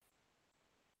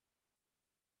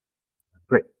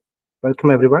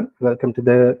Welcome everyone. Welcome to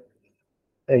the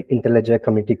Interledger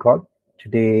community call.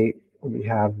 Today we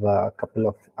have a couple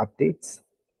of updates.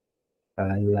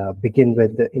 I'll begin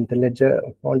with the Interledger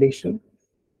Foundation.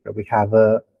 We have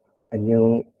a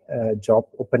new job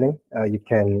opening. You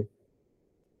can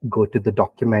go to the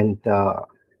document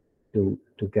to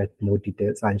get more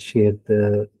details. I'll share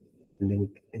the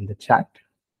link in the chat.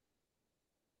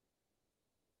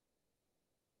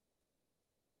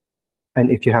 And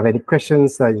if you have any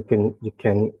questions, you can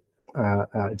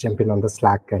jump in on the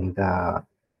Slack and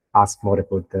ask more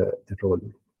about the role.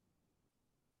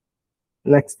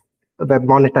 Next, web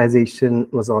monetization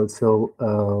was also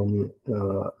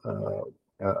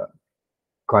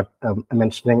got a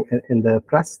mentioning in the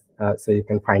press. So you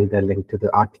can find the link to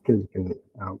the article. You can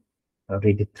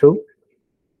read it through.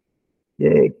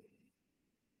 Yay.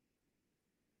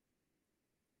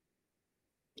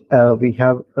 We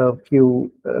have a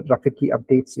few Rafiki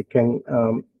updates. You can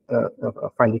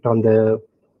find it on the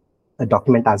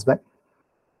document as well.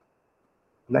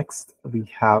 Next, we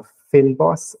have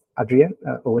FinBoss. Adrian,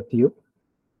 over to you.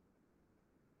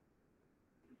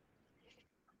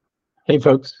 Hey,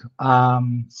 folks.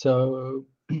 So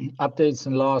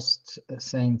updates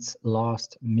since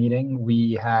last meeting,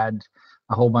 we had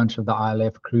a whole bunch of the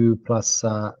ILF crew plus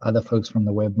other folks from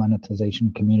the web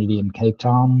monetization community in Cape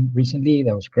Town recently.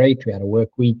 That was great. We had a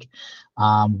work week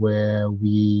where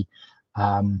we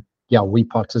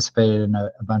participated in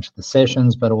a bunch of the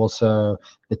sessions, but also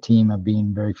the team have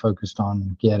been very focused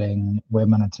on getting web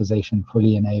monetization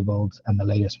fully enabled and the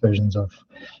latest versions of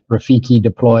Rafiki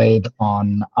deployed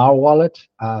on our wallet.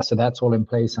 So that's all in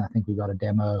place. I think we got a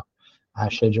demo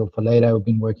scheduled for later. We've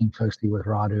been working closely with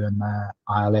Radu and the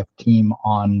ILF team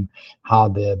on how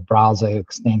the browser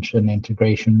extension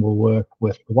integration will work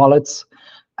with the wallets.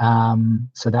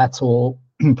 So that's all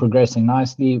progressing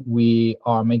nicely. We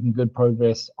are making good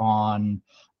progress on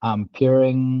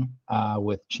peering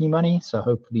with Chi Money. So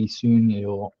hopefully soon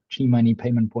your Chi Money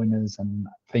payment pointers and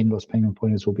Famous payment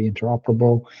pointers will be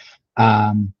interoperable.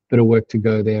 Bit of work to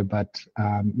go there, but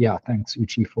yeah, thanks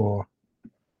Uchi for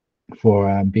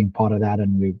being part of that,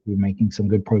 and we're making some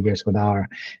good progress with our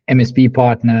MSP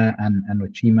partner and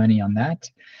with Chi Money on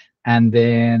that. And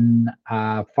then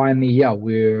finally, yeah,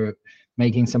 we're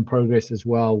making some progress as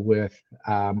well with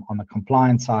on the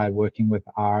compliance side, working with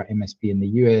our MSP in the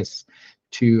US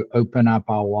to open up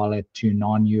our wallet to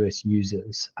non-US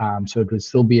users. So it would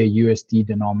still be a USD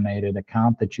denominated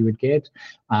account that you would get,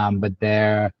 but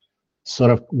they're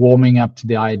sort of warming up to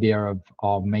the idea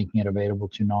of making it available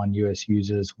to non-US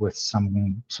users with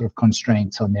some sort of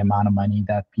constraints on the amount of money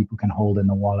that people can hold in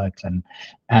the wallet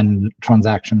and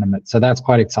transaction limits. So that's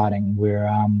quite exciting. We're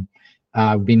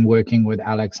been working with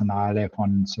Alex and ILF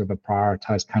on sort of a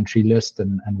prioritized country list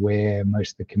and where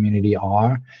most of the community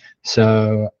are.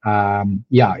 So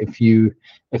yeah, if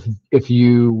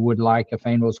you would like a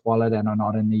Famous wallet and are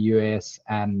not in the US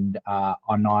and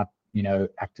are not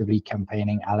actively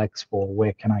campaigning Alex for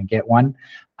where can I get one,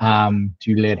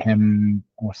 do let him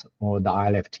or the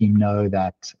ILF team know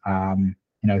that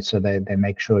so they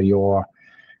make sure your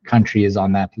country is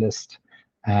on that list.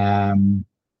 And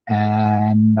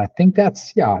I think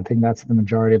that's the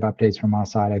majority of updates from our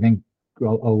side. I think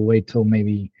I'll wait till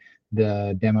maybe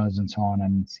the demos and so on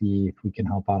and see if we can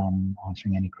help out on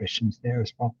answering any questions there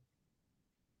as well.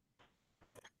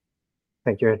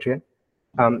 Thank you, Adrian.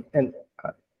 And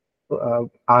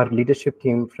our leadership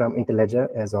team from Interledger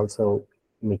is also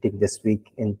meeting this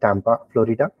week in Tampa,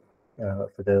 Florida,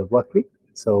 for the work week.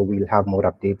 So we'll have more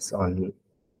updates on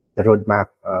the roadmap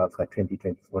for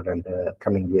 2024 and the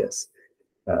coming years.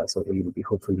 So we will be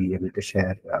hopefully able to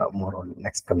share more on the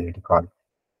next community call.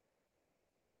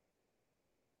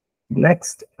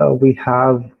 Next, we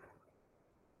have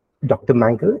Dr.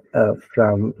 Mangle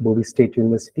from Bowie State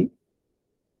University.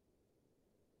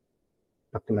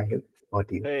 Dr. Mangle.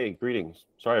 Hey, greetings.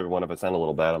 Sorry, everyone, if I sound a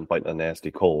little bad. I'm fighting a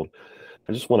nasty cold.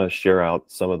 I just want to share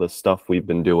out some of the stuff we've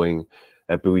been doing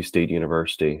at Bowie State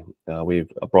University.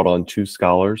 We've brought on 2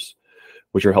 scholars,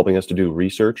 which are helping us to do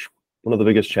research. One of the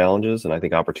biggest challenges, and I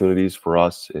think opportunities for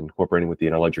us incorporating with the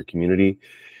Interledger community,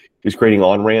 is creating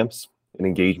on-ramps and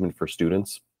engagement for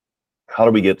students. How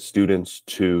do we get students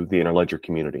to the Interledger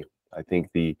community? I think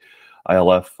the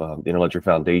ILF, the Interledger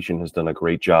Foundation, has done a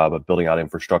great job of building out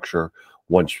infrastructure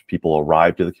once people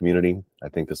arrive to the community. I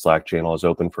think the Slack channel is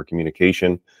open for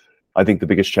communication. I think the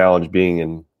biggest challenge being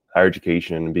in higher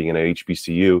education and being in an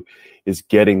HBCU is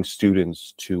getting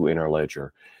students to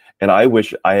Interledger. And I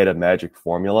wish I had a magic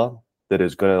formula that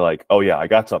is going to like, oh yeah, I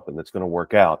got something that's going to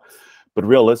work out. But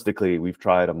realistically, we've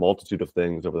tried a multitude of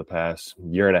things over the past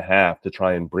year and a half to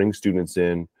try and bring students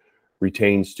in,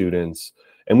 retain students,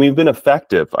 and we've been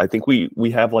effective. I think we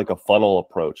have like a funnel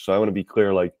approach. So I want to be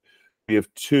clear, like we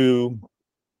have 2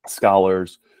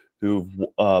 scholars who've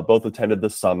both attended the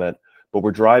summit, but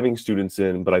we're driving students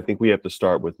in, but I think we have to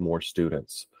start with more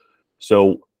students.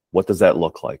 So what does that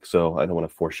look like? So I don't want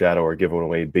to foreshadow or give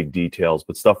away big details,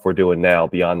 but stuff we're doing now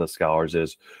beyond the scholars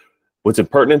is what's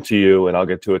pertinent to you, and I'll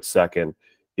get to it second,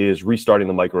 is restarting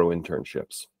the micro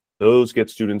internships. Those get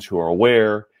students who are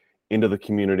aware into the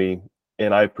community.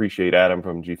 And I appreciate Adam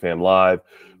from GFAM Live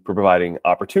for providing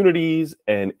opportunities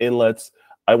and inlets.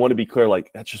 I want to be clear, like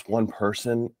that's just one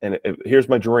person. And here's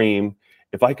my dream.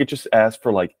 If I could just ask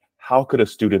for like, how could a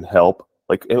student help?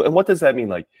 Like, and what does that mean?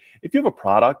 Like, if you have a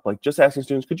product, like just asking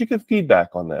students, could you give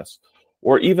feedback on this?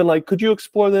 Or even like, could you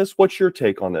explore this? What's your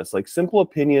take on this? Like simple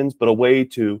opinions, but a way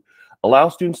to allow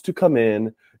students to come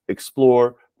in,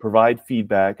 explore, provide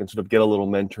feedback, and sort of get a little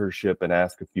mentorship and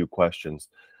ask a few questions.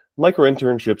 Micro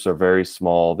internships are very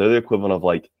small. They're the equivalent of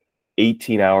like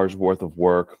 18 hours worth of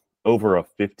work over a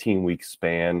 15-week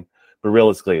span, but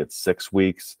realistically it's 6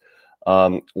 weeks.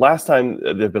 Last time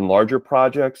there've been larger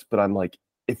projects, but I'm like,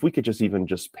 if we could just even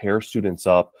just pair students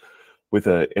up with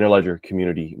an Interledger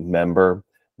community member,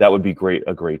 that would be great,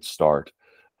 a great start.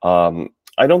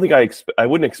 I don't think I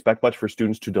wouldn't expect much for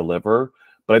students to deliver,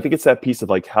 but I think it's that piece of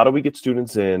like, how do we get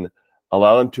students in,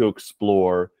 allow them to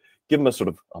explore, give them a sort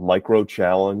of a micro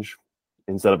challenge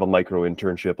instead of a micro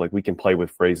internship. Like we can play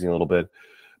with phrasing a little bit,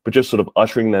 but just sort of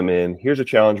ushering them in. Here's a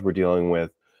challenge we're dealing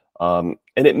with. And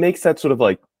it makes that sort of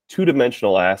like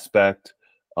 2-dimensional aspect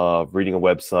of reading a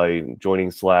website,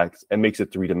 joining Slacks, and makes it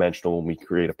 3-dimensional when we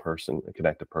create a person and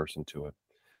connect a person to it.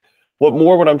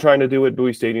 What I'm trying to do at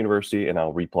Bowie State University, and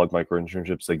I'll replug micro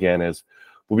internships again, is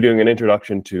we'll be doing an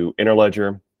introduction to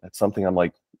Interledger. That's something I'm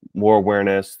like more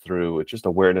awareness through, it's just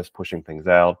awareness pushing things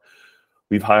out.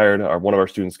 We've hired one of our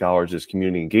student scholars is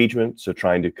community engagement. So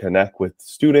trying to connect with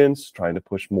students, trying to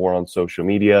push more on social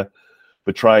media,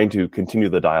 but trying to continue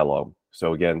the dialogue.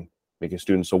 So again, making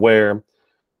students aware.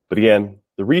 But again,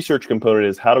 the research component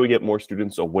is how do we get more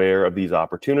students aware of these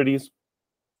opportunities?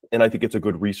 And I think it's a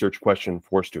good research question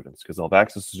for students because they'll have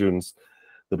access to students.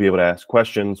 They'll be able to ask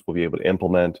questions. We'll be able to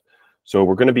implement. So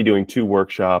we're going to be doing 2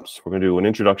 workshops. We're going to do an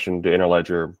introduction to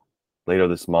Interledger later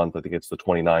this month. I think it's the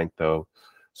 29th though.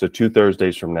 So 2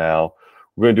 Thursdays from now,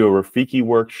 we're going to do a Rafiki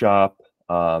workshop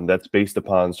that's based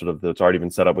upon sort of that's already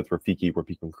been set up with Rafiki where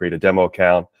people can create a demo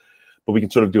account. But we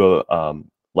can sort of do a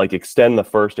like extend the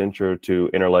first intro to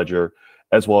Interledger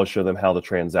as well as show them how the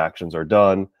transactions are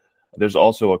done. There's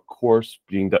also a course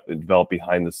being developed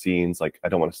behind the scenes. Like I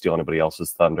don't want to steal anybody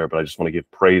else's thunder, but I just want to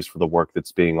give praise for the work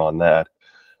that's being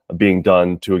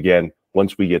done to, again,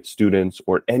 once we get students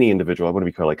or any individual, I want to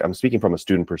be clear, like I'm speaking from a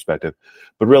student perspective,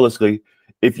 but realistically,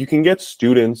 if you can get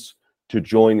students to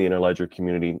join the Interledger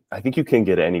community, I think you can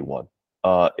get anyone.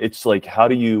 It's like, how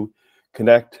do you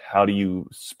connect? How do you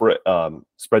spread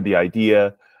the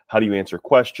idea? How do you answer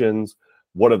questions?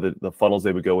 What are the funnels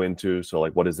they would go into? So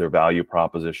like, what is their value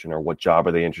proposition or what job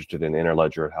are they interested in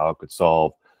Interledger and how it could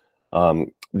solve?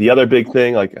 The other big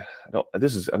thing, like, I'm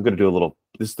going to do a little,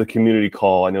 this is the community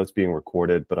call. I know it's being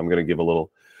recorded, but I'm going to give a little,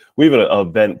 we have an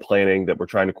event planning that we're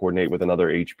trying to coordinate with another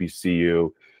HBCU.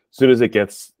 As soon as it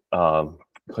gets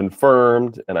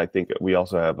confirmed, and I think we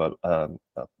also have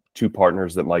 2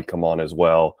 partners that might come on as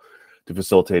well to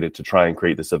facilitate it, to try and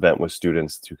create this event with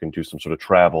students who can do some sort of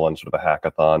travel and sort of a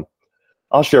hackathon.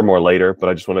 I'll share more later, but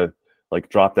I just want to like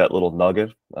drop that little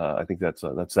nugget. I think that's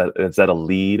a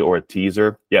lead or a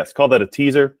teaser. Yes, call that a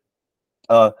teaser.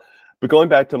 But going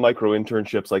back to micro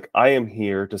internships, like I am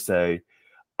here to say,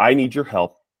 I need your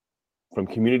help from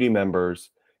community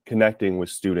members connecting with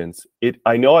students.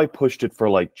 I know I pushed it for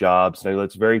like jobs, and I know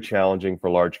it's very challenging for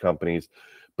large companies,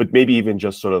 but maybe even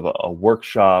just sort of a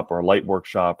workshop or a light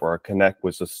workshop or a connect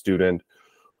with a student,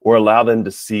 or allow them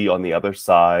to see on the other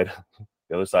side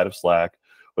of Slack,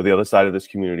 or the other side of this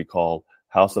community call,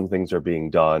 how some things are being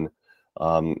done.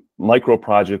 Micro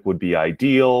project would be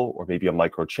ideal, or maybe a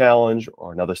micro challenge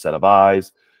or another set of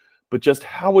eyes. But just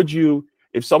how would you,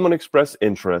 if someone expressed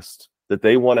interest that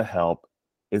they want to help,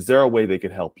 is there a way they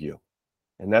could help you?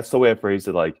 And that's the way I phrased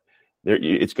it. Like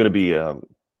it's going to be a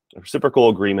reciprocal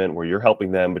agreement where you're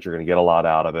helping them, but you're going to get a lot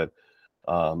out of it.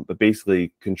 But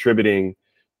basically contributing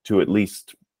to at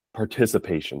least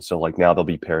participation. So like now they'll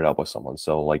be paired up with someone.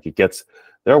 So like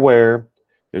they're aware,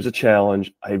 there's a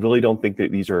challenge. I really don't think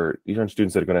that these are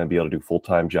students that are going to be able to do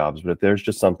full-time jobs, but if there's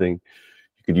just something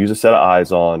you could use a set of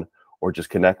eyes on or just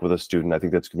connect with a student, I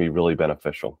think that's going to be really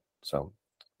beneficial. So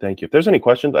thank you. If there's any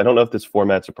questions, I don't know if this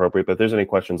format's appropriate, but if there's any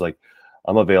questions, like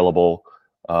I'm available.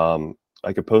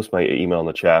 I could post my email in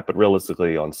the chat, but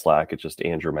realistically on Slack, it's just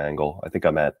Andrew Mangle. I think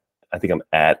I'm at I think I'm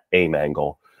at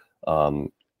amangle.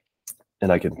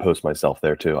 And I can post myself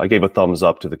there too. I gave a thumbs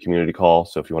up to the community call.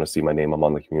 So if you want to see my name, I'm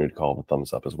on the community call with a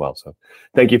thumbs up as well. So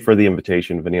thank you for the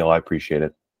invitation, Vanille. I appreciate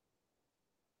it.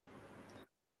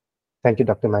 Thank you,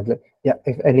 Dr. Magdalene. Yeah,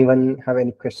 if anyone have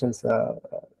any questions,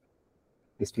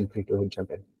 please feel free to jump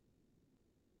in.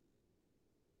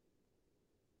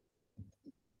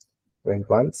 Going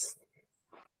once.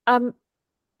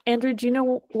 Andrew, do you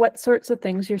know what sorts of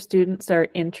things your students are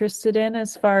interested in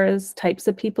as far as types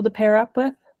of people to pair up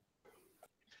with?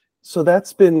 So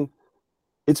it's been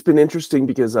interesting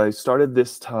because I started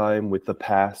this time with the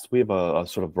past. We have a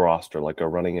sort of roster, like a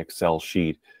running Excel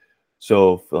sheet.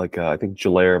 So like I think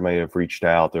Jalaire may have reached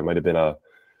out. There might have been a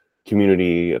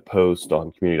community post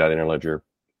on community.interledger,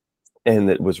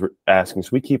 and it was asking. So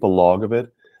we keep a log of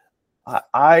it.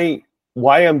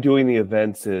 Why I'm doing the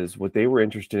events is what they were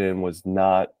interested in was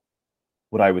not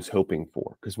what I was hoping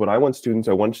for. Because what I want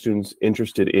students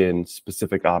interested in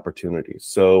specific opportunities.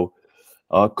 So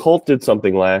Colt did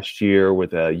something last year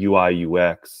with a UI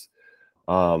UX.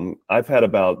 I've had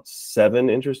about 7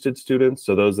 interested students.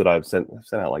 So those that I've sent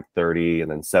out like 30,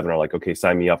 and then 7 are like, okay,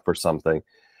 sign me up for something.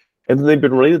 And then they've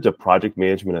been related to project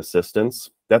management assistance.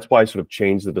 That's why I sort of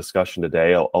changed the discussion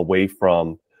today away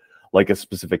from like a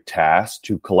specific task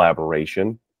to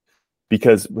collaboration.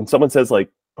 Because when someone says like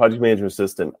project management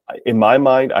assistant, in my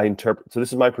mind, I interpret, so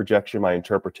this is my projection, my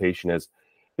interpretation is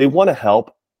they want to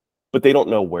help, but they don't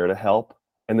know where to help,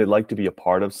 and they'd like to be a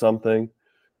part of something.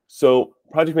 So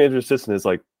project management assistant is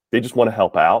like, they just want to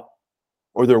help out,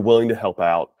 or they're willing to help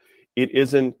out. It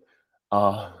isn't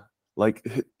like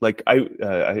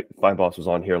my boss was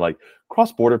on here, like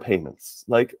cross-border payments,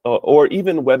 like, or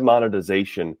even web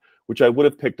monetization, which I would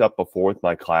have picked up before with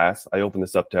my class. I open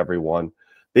this up to everyone.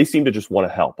 They seem to just want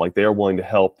to help. Like they are willing to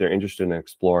help. They're interested in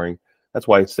exploring. That's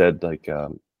why I said like,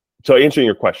 so answering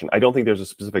your question, I don't think there's a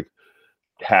specific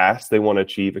task they want to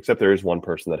achieve, except there is one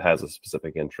person that has a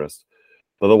specific interest.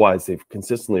 But otherwise, they've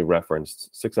consistently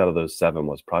referenced 6 out of those 7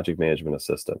 was project management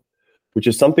assistant, which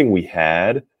is something we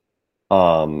had.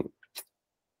 But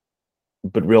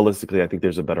realistically, I think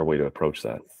there's a better way to approach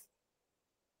that.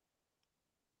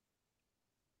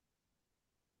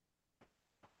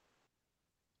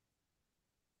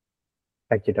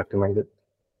 Thank you, Dr. Magdalene.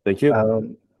 Thank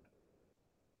you.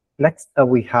 Next,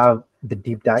 we have the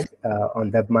deep dive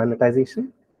on web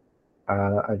monetization.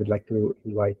 I would like to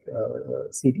invite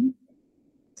CD.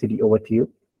 CD, over to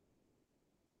you.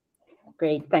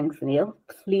 Great, thanks, Neil.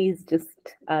 Please just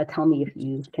tell me if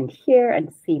you can hear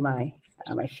and see my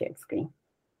shared screen,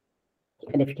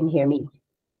 and if you can hear me.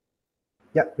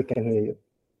 Yeah, we can hear you.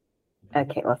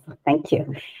 Okay, awesome. Thank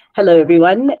you. Hello,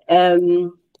 everyone.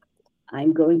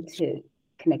 I'm going to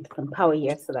connect some power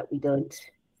here so that we don't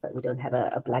have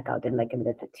a blackout in like a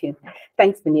minute or two.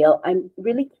 Thanks, Vanille. I'm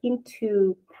really keen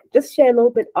to just share a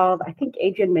little bit of, I think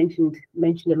Adrian mentioned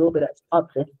a little bit of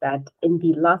this, that in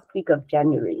the last week of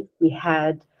January, we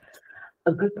had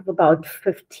a group of about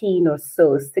 15 or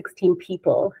so, 16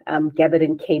 people gathered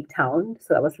in Cape Town.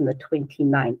 So that was from the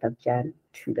 29th of Jan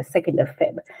to the 2nd of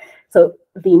Feb. So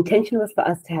the intention was for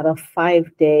us to have a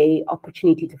 5-day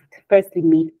opportunity to firstly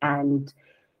meet and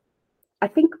I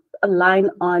think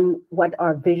align on what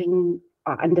our vision,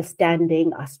 our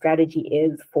understanding, our strategy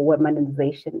is for web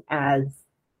monetization as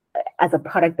a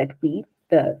product that we,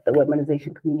 the web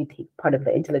monetization community, part of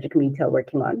the IntelliJ community, are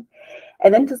working on.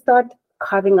 And then to start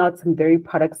carving out some very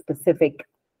product-specific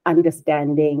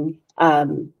understanding,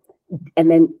 and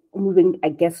then moving, I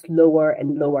guess, lower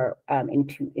and lower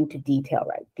into detail,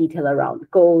 right? Detail around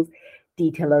goals,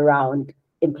 detail around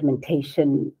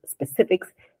implementation specifics,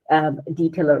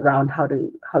 detail around how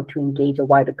to engage a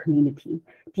wider community,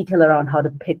 detail around how to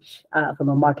pitch from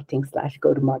a marketing /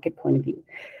 go-to-market point of view.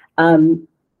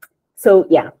 So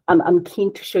yeah, I'm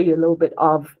keen to show you a little bit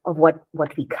of what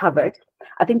we covered.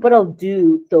 I think what I'll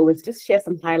do though is just share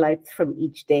some highlights from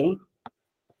each day,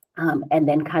 and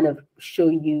then kind of show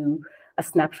you a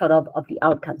snapshot of the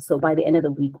outcomes. So by the end of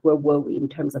the week, where were we in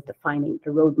terms of defining the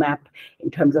roadmap,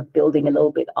 in terms of building a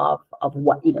little bit of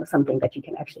what, something that you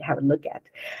can actually have a look at.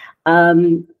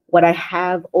 What I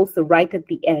have also right at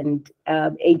the end,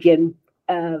 Adrian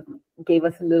gave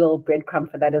us a little breadcrumb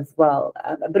for that as well,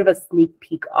 a bit of a sneak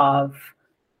peek of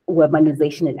web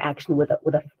monetization in action with a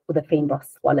Fameboss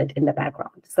wallet in the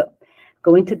background. So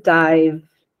going to dive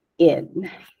in.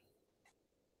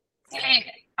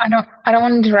 I don't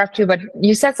want to interrupt you, but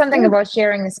you said something about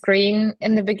sharing a screen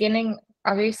in the beginning.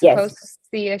 Are we supposed to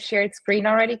see a shared screen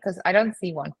already? Because I don't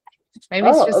see one. Maybe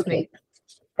it's just me.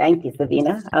 Thank you,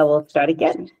 Savina. I will start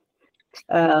again.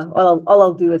 All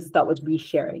I'll do is start with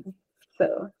resharing.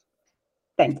 So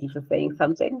Thank you for saying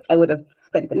something. I would have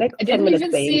spent the next I 10 didn't minutes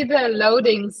even saying. see the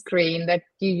loading screen that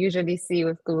you usually see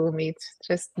with Google Meet.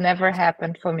 Just never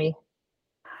happened for me.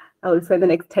 I would spend the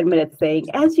next 10 minutes saying,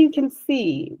 as you can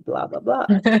see, blah, blah, blah.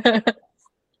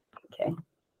 Okay.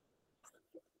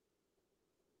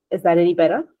 Is that any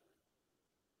better?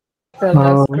 Still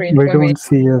no screen We for me. don't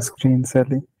see a screen,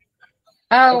 Sally.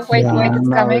 Oh, wait, Yeah, wait, it's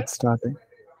now coming. it's starting.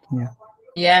 Yeah.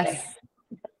 Yes.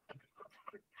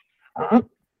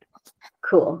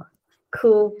 Cool.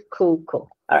 All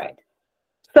right.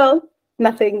 So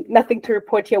nothing to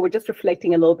report here. We're just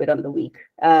reflecting a little bit on the week.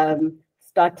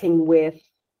 Starting with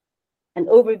an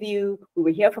overview. We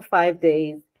were here for 5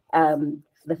 days.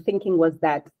 The thinking was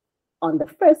that on the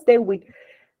first day, we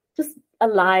just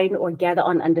align or gather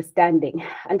on understanding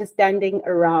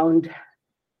around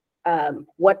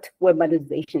what web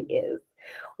monetization is,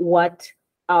 what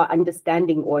our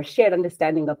understanding or shared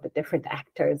understanding of the different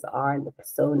actors are and the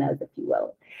personas, if you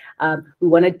will. We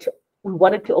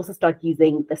wanted to also start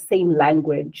using the same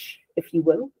language, if you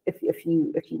will,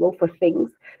 for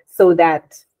things, so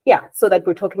that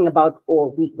we're talking about,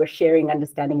 or we're sharing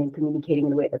understanding and communicating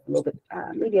in a way that's a little bit,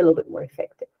 maybe a little bit more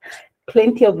effective.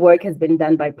 Plenty of work has been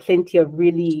done by plenty of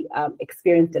really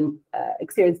experienced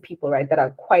people, right, that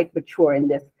are quite mature in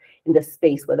this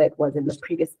space, whether it was in the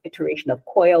previous iteration of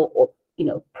COIL or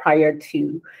prior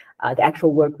to the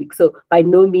actual work week. So by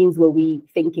no means were we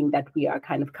thinking that we are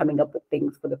kind of coming up with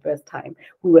things for the first time.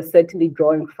 We were certainly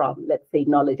drawing from, let's say,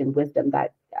 knowledge and wisdom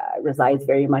that resides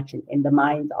very much in the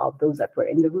minds of those that were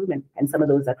in the room and some of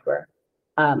those that were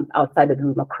outside of the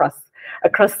room across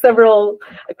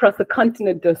the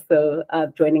continent or so,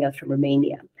 joining us from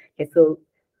Romania. Okay, so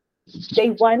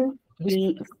day one,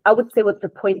 I would say what the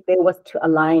point there was to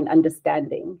align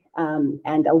understanding,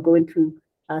 and I'll go into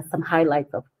some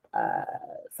highlights of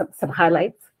some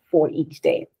highlights for each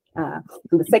day. On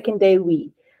the second day,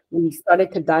 we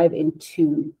started to dive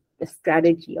into the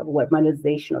strategy of web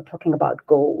monetization, or talking about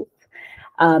goals.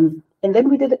 And then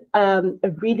we did a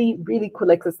really, really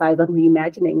cool exercise on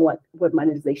reimagining what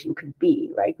monetization could be,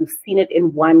 right? We've seen it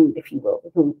in one, if you will,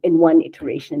 in one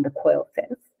iteration in the COIL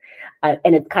sense.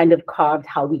 And it kind of carved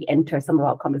how we enter some of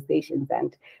our conversations.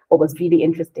 And what was really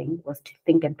interesting was to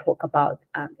think and talk about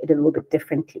it a little bit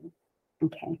differently.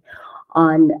 Okay.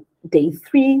 On day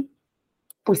 3,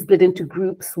 we split into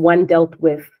groups. One dealt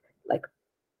with like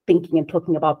thinking and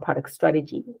talking about product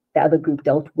strategy. The other group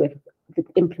dealt with the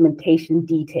implementation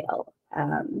detail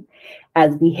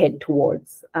as we head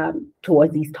towards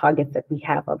these targets that we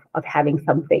have of having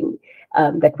something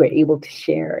that we're able to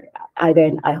share either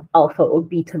in alpha or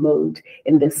beta mode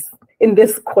in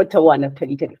this quarter 1 of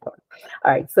 2024.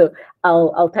 All right, so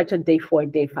I'll touch on day 4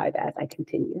 and day 5 as I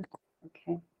continue.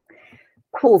 Okay,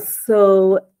 cool.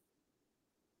 So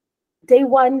day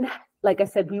 1, like I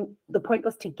said, the point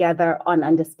was to gather on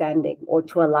understanding, or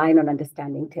to align on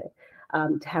understanding, to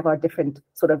have our different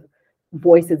sort of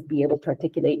voices be able to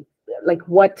articulate, like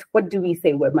what do we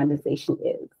say web monetization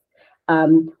is?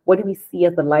 What do we see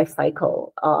as the life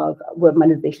cycle of web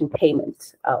monetization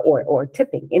payment or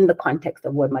tipping in the context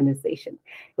of web monetization?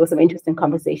 There were some interesting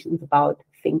conversations about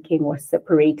thinking or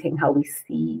separating how we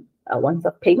see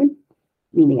once-off payment,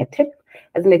 meaning a tip,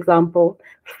 as an example,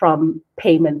 from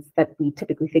payments that we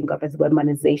typically think of as web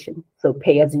monetization. So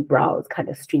pay as you browse, kind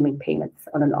of streaming payments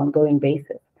on an ongoing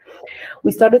basis.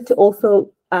 We started to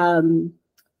also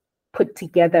put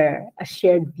together a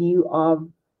shared view of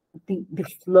the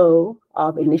flow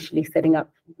of initially setting up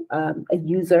a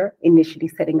user, initially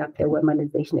setting up their web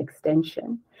monetization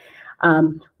extension.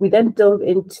 We then dove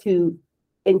into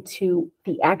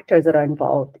the actors that are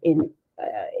involved in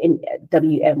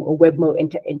WM or WebMo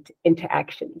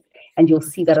interactions. And you'll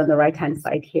see that on the right-hand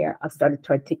side here. I've started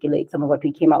to articulate some of what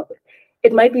we came out with.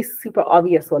 It might be super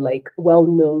obvious or like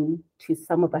well-known to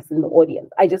some of us in the audience.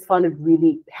 I just found it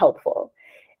really helpful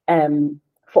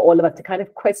for all of us to kind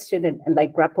of question and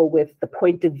like grapple with the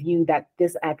point of view that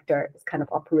this actor is kind of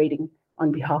operating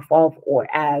on behalf of or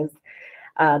as.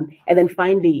 And then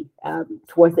finally,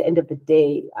 towards the end of the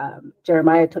day,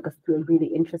 Jeremiah took us through a really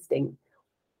interesting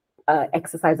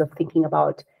exercise of thinking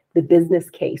about the business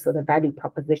case or the value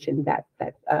proposition that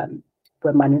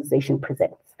web monetization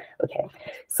presents. Okay,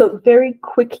 so very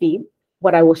quickly,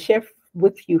 what I will share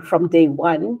with you from day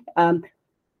 1.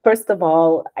 First of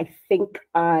all, I think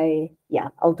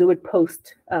I'll do it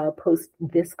post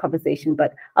this conversation,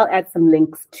 but I'll add some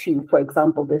links to, for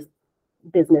example, this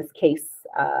business case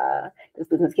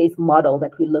model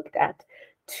that we looked at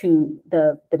to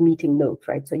the meeting notes,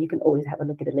 right? So you can always have a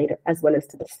look at it later, as well as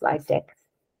to the slide deck.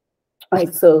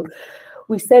 Right, so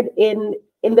we said in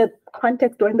the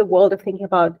context or in the world of thinking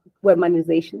about web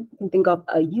monetization, you can think of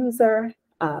a user,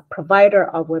 provider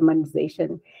of web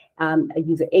monetization, a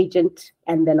user agent,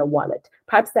 and then a wallet.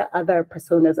 Perhaps there are other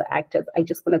personas or actors. I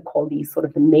just want to call these sort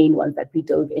of the main ones that we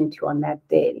dove into on that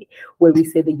day, where we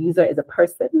say the user is a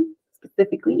person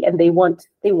specifically, and they want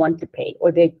to pay,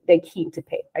 or they're keen to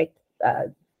pay, right?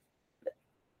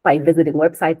 By visiting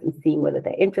websites and seeing whether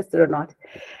they're interested or not.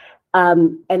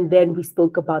 And then we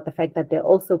spoke about the fact that they're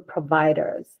also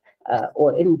providers,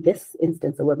 or in this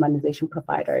instance, a web monetization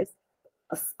providers,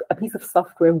 a piece of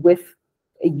software with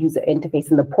a user interface.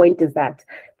 And the point is that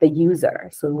the user,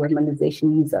 so web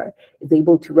monetization user, is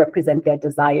able to represent their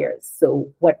desires.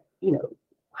 So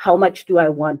how much do I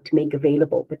want to make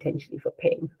available potentially for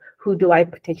paying? Who do I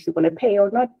potentially want to pay or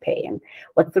not pay? And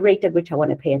what's the rate at which I want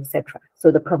to pay, etc.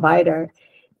 So the provider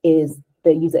is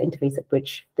the user interface at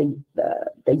which the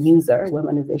user, web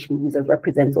monetization user,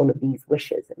 represents all of these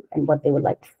wishes and what they would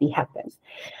like to see happen.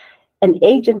 An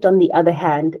agent, on the other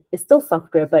hand, is still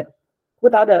software, but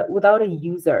without a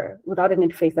user, without an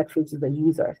interface that faces the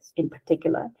user in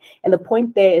particular. And the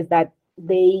point there is that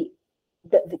the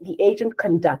agent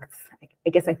conducts. I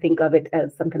guess I think of it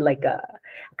as something like a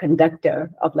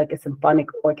conductor of like a symphonic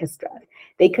orchestra.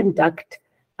 They conduct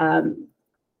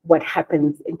what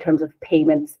happens in terms of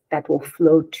payments that will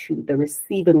flow to the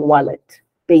receiving wallet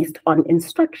based on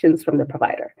instructions from the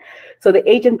provider. So the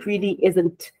agent really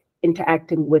isn't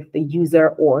interacting with the user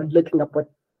or looking up what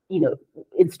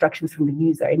instructions from the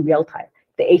user in real time.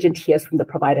 The agent hears from the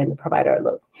provider and the provider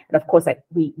alone. And of course,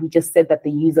 we just said that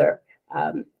the user,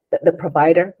 the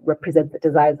provider represents the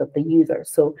desires of the user.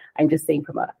 So I'm just saying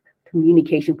from a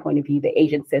communication point of view, the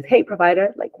agent says, hey,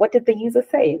 provider, like what did the user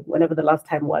say? Whenever the last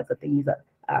time was that the user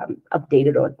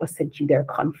updated or sent you their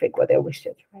config or their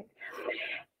wishes, right?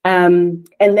 And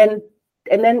then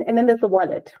there's the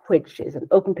wallet, which is an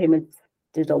open payments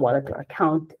digital wallet or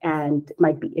account, and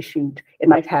might be issued.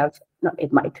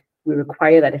 We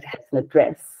require that it has an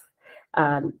address,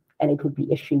 and it would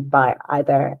be issued by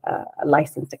either a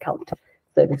licensed account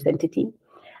service entity,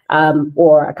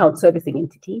 or account servicing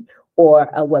entity, or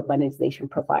a web monetization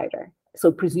provider. So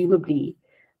presumably,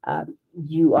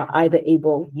 you as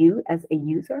a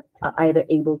user are either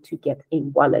able to get a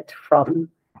wallet from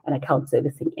an account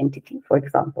servicing entity, for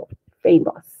example,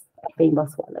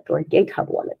 Famous wallet or a GateHub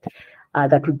wallet.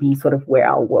 That would be sort of where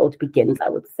our world begins, I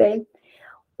would say.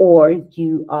 Or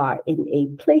you are in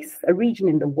a region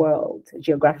in the world, a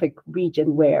geographic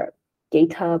region where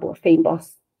GateHub or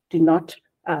Famous do not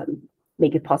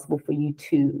make it possible for you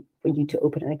to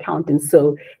open an account. And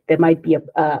so there might be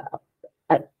a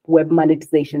web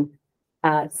monetization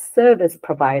service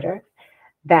provider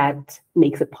that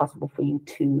makes it possible for you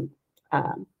to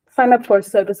sign up for a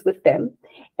service with them,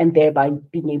 and thereby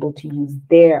being able to use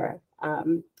their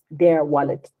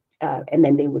wallet, and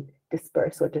then they would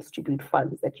disperse or distribute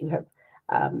funds that you have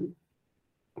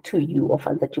to you, or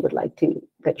funds that you would like to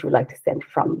send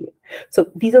from you. So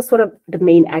these are sort of the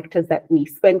main actors that we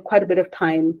spend quite a bit of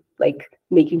time like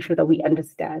making sure that we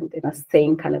understand and are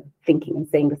saying, kind of thinking and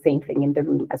saying the same thing in the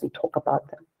room as we talk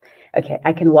about them. Okay,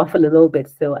 I can waffle a little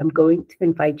bit, so I'm going to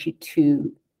invite you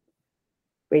to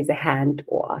raise a hand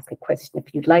or ask a question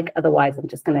if you'd like. Otherwise, I'm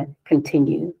just going to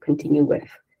continue with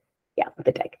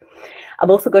the deck.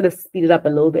 I'm also going to speed it up a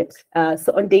little bit.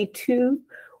 So on day 2,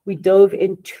 we dove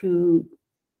into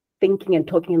thinking and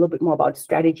talking a little bit more about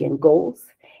strategy and goals.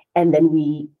 And then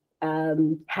we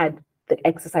had the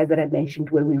exercise that I mentioned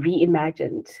where we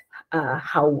reimagined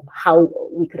how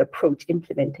we could approach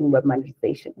implementing web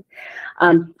monetization.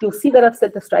 You'll see that I've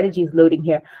said the strategy is loading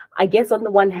here. I guess on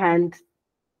the one hand,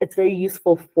 it's very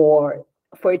useful for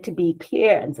it to be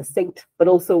clear and succinct, but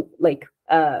also like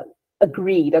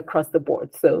agreed across the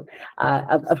board. So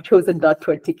I've chosen not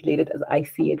to articulate it as I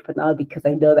see it for now, because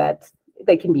I know that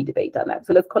there can be debate on that.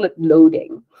 So let's call it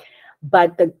loading.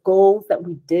 But the goals that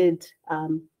we did,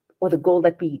 or the goal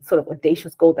that we, sort of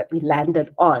audacious goal that we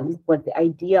landed on, was the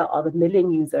idea of 1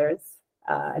 million users,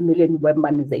 1 million web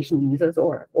monetization users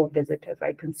or visitors,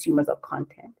 right, consumers of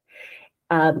content,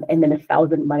 and then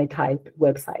 1,000 monetized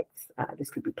websites.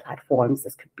 This could be platforms,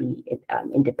 this could be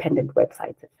independent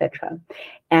websites, etc.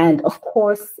 And of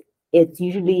course, it's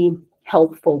usually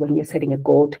helpful when you're setting a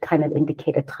goal to kind of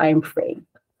indicate a time frame.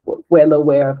 We're well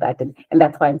aware of that, and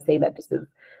that's why I'm saying that this is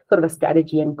sort of a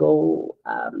strategy and goal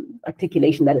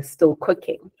articulation that is still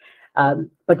cooking.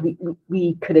 But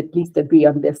we could at least agree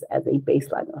on this as a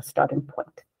baseline or starting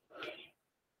point.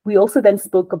 We also then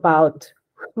spoke about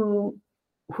who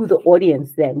the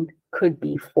audience then could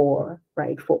be for,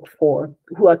 right? For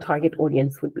who our target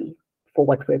audience would be for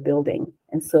what we're building.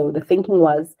 And so the thinking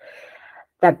was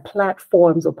that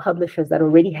platforms or publishers that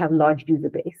already have large user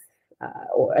base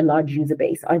or a large user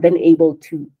base are then able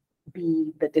to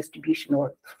be the distribution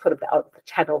or sort of the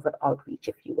channels of outreach,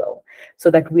 if you will, so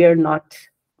that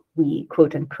we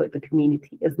quote unquote, the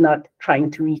community is not trying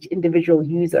to reach individual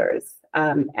users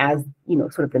as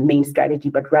sort of the main strategy,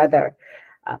 but rather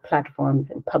platforms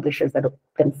and publishers that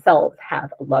themselves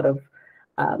have a lot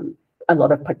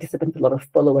of participants, a lot of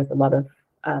followers,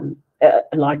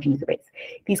 a large user base.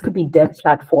 These could be dev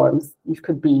platforms, these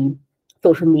could be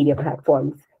social media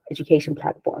platforms, education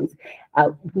platforms.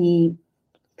 We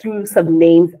threw some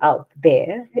names out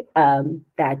there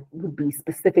that would be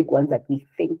specific ones that we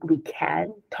think we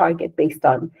can target based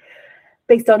on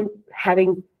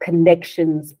having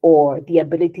connections or the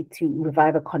ability to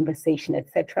revive a conversation,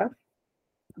 etc.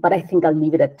 But I think I'll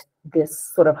leave it at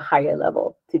this sort of higher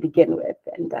level to begin with,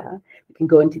 and we can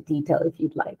go into detail if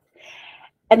you'd like.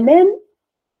 And then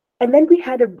we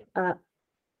had a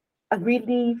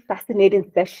really fascinating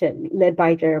session led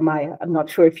by Jeremiah. I'm not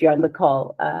sure if you're on the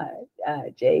call,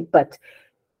 Jay, but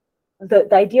the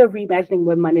idea of reimagining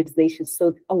web monetization,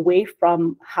 so away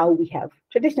from how we have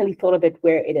traditionally thought of it,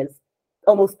 where it is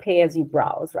almost pay as you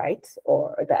browse, right?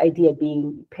 Or the idea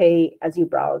being pay as you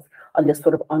browse on this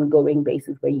sort of ongoing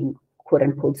basis where you quote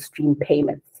unquote stream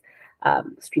payments to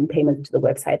the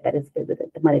website that is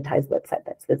visited, the monetized website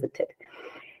that's visited.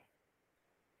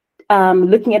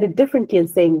 Looking at it differently and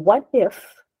saying, what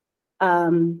if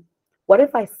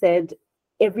I said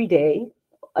every day,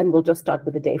 and we'll just start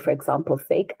with the day for example's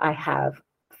sake, I have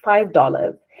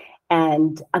 $5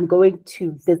 and I'm going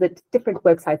to visit different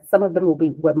websites. Some of them will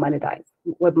be web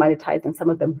monetized, and some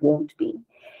of them won't be.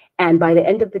 And by the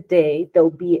end of the day, there'll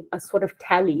be a sort of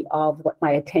tally of what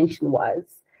my attention was.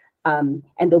 And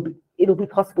it'll be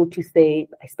possible to say,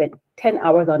 I spent 10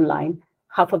 hours online,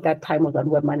 half of that time was on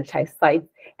web monetized sites,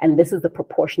 and this is the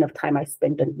proportion of time I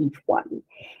spent on each one.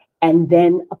 And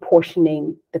then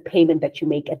apportioning the payment that you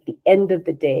make at the end of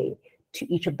the day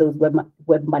to each of those web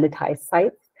monetized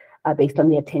sites based on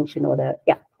the attention or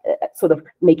sort of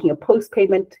making a post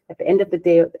payment at the end of the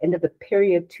day, at the end of the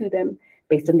period to them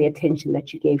based on the attention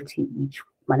that you gave to each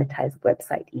monetized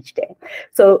website each day.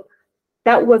 So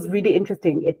that was really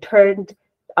interesting. It turned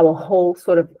our whole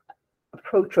sort of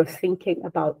approach or thinking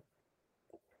about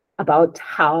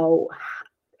how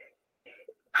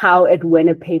and when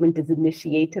a payment is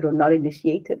initiated or not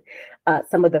initiated,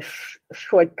 some of the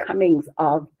shortcomings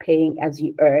of paying as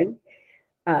you earn.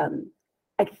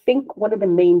 I think one of the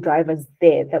main drivers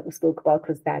there that we spoke about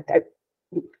was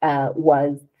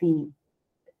was the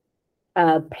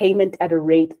payment at a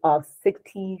rate of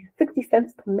 60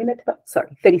 cents per minute,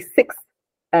 36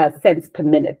 cents per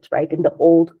minute, right? In the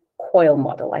old coil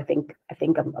model, I think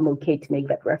I'm okay to make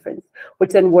that reference,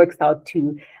 which then works out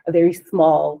to a very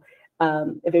small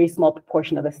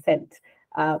proportion of a cent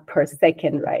per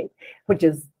second, right? Which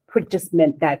just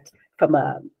meant that from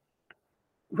a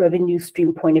revenue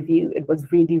stream point of view, it was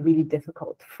really, really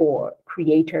difficult for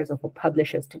creators or for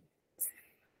publishers to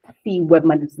see web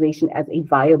monetization as a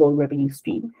viable revenue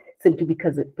stream, simply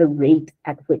because the rate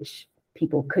at which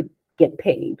people could get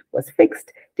paid was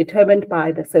fixed, determined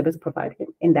by the service provider,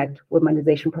 in that web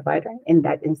monetization provider, in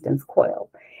that instance, Coil,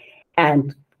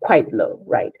 and quite low,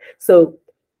 right? So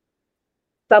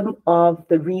some of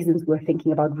the reasons we're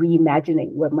thinking about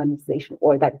reimagining web monetization,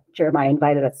 or that Jeremiah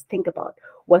invited us to think about,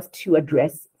 was to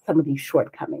address some of these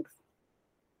shortcomings.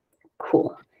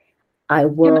 Cool. I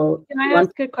will. Can I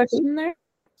ask a question there?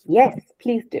 Yes,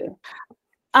 please do.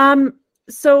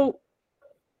 So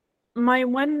my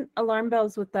one alarm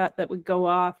bells with that would go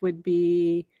off would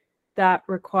be that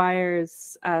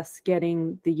requires us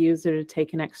getting the user to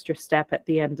take an extra step at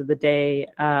the end of the day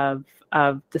of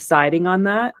deciding on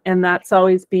that. And that's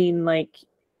always been like,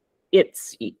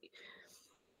 it's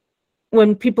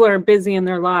when people are busy in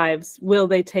their lives, will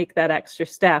they take that extra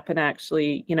step and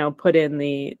actually, put in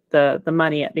the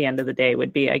money at the end of the day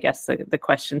would be, I guess, the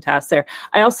question to ask there.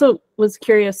 I also was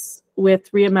curious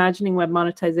with reimagining web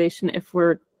monetization, if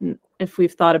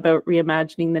we've thought about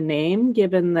reimagining the name,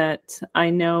 given that I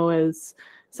know as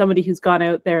somebody who's gone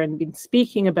out there and been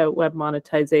speaking about web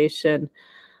monetization,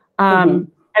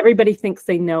 everybody thinks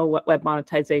they know what web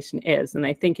monetization is, and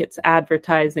they think it's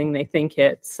advertising, they think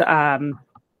it's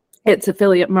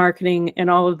affiliate marketing and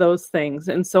all of those things.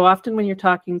 And so often when you're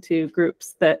talking to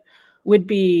groups that would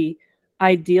be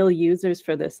ideal users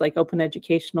for this, like open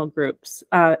educational groups,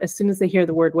 as soon as they hear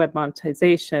the word web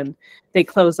monetization, they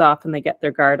close off and they get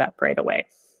their guard up right away.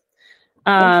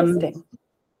 Interesting.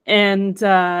 And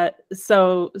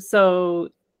so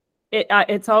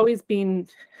it's always been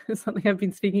something I've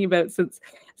been speaking about since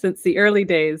the early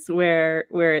days, where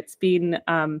it's been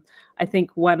I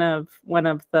think one of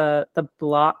the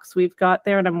blocks we've got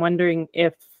there, and I'm wondering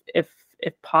if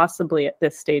if possibly at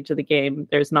this stage of the game,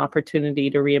 there's an opportunity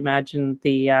to reimagine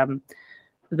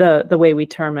the way we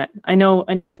term it. I know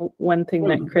one thing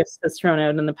that Chris has thrown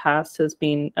out in the past has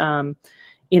been, terming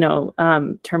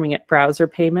it browser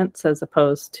payments as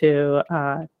opposed to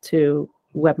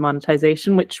web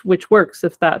monetization, which works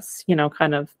if that's,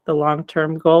 kind of the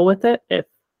long-term goal with it. If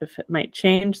it might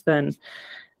change, then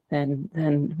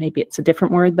maybe it's a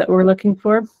different word that we're looking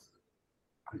for.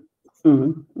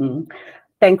 Mm-hmm.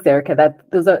 Thanks, Erica.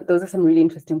 Those are some really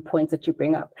interesting points that you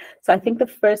bring up. So I think the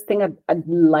first thing I'd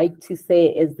like to say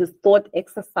is this thought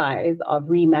exercise of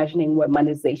reimagining web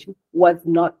monetization was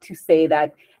not to say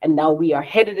that, and now we are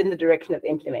headed in the direction of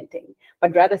implementing,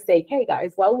 but rather say, hey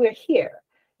guys, while we're here,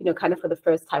 kind of for the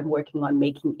first time working on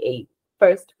making a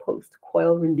first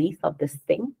post-coil release of this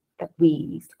thing that we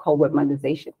used to call web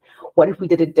monetization, what if we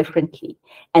did it differently?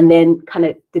 And then kind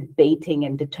of debating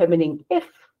and determining if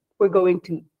we're going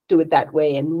to do it that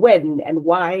way and when and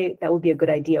why that would be a good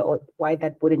idea or why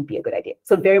that wouldn't be a good idea.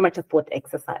 So very much a thought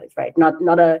exercise, right?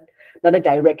 Not a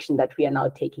direction that we are now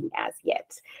taking as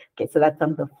yet. Okay, so that's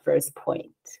on the first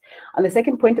point. On the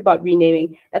second point about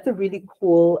renaming, that's a really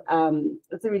cool,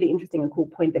 that's a really interesting and cool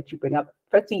point that you bring up.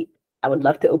 Firstly, I would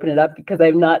love to open it up because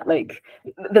I'm not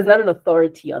there's not an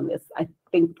authority on this. I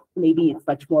think maybe it's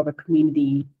much more of a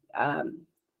community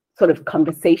sort of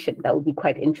conversation that would be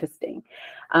quite interesting.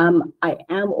 I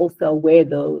am also aware,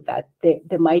 though, that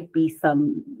there might be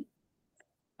some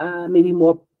maybe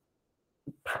more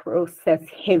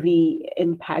process-heavy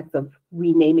impacts of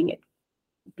renaming it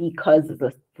because of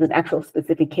the actual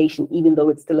specification, even though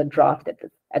it's still a draft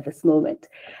at this moment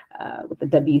with the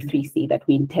W3C that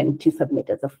we intend to submit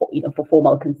as for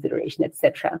formal consideration,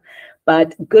 etc.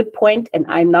 But good point, and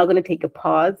I'm now going to take a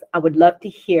pause. I would love to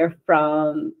hear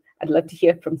from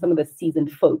some of the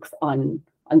seasoned folks on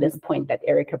this point that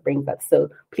Erica brings up. So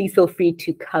please feel free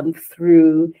to come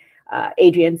through,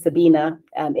 Adrian, Sabina,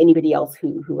 anybody else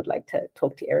who would like to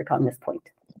talk to Erica on this point.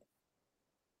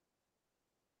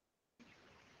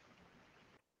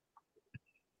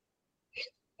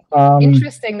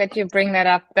 Interesting that you bring that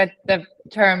up, that the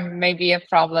term may be a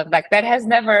problem. Like, that has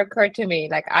never occurred to me.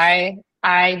 Like,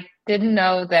 I didn't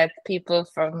know that people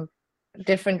from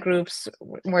different groups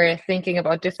were thinking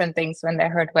about different things when they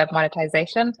heard web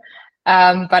monetization.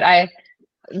 But I,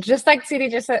 just like Sidi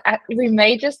just said, we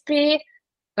may just be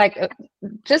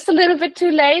just a little bit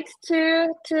too late to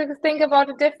think about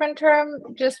a different term,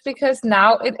 just because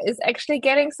now it is actually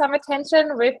getting some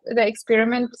attention with the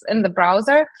experiments in the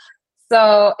browser.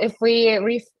 So if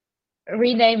we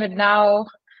rename it now,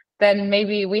 then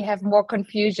maybe we have more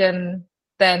confusion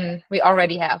than we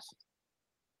already have.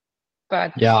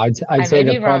 But yeah, I'd say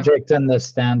the project and the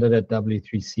standard at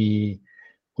W3C,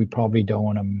 we probably don't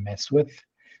want to mess with.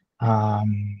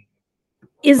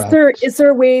 Is there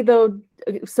a way, though?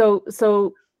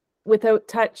 So without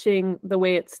touching the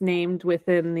way it's named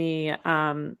within the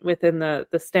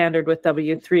standard with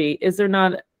W3, is there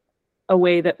not a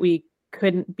way that we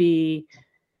couldn't be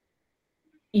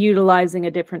utilizing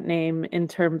a different name in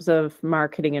terms of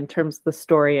marketing, in terms of the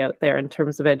story out there, in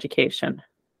terms of education?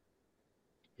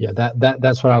 Yeah,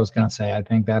 that's what I was going to say. I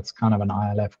think that's kind of an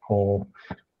ILF call,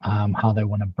 how they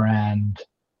want to brand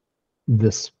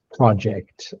this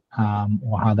project,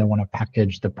 or how they want to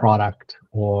package the product,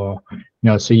 or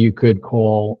so you could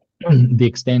call the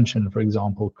extension, for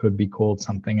example, could be called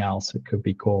something else. It could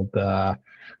be called the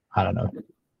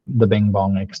Bing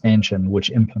Bong extension,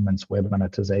 which implements web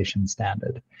monetization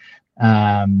standard.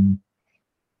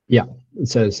 Yeah,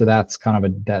 so that's kind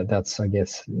of that's I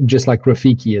guess just like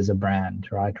Rafiki is a brand,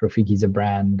 right? Rafiki is a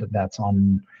brand that's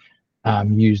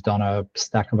used on a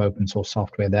stack of open source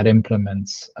software that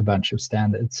implements a bunch of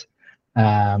standards.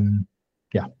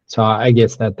 Yeah, so I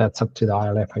guess that's up to the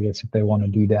ILF, I guess, if they want to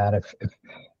do that,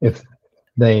 if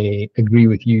they agree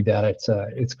with you that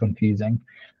it's confusing.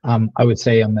 I would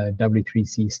say on the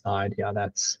W3C side, yeah,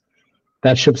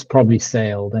 that ship's probably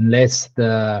sailed, unless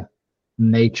the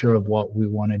nature of what we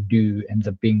want to do ends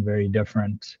up being very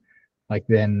different. Like,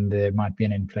 then there might be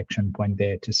an inflection point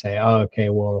there to say, oh,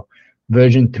 okay, well,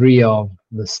 version 3 of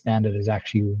the standard is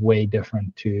actually way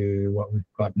different to what we've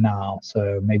got now,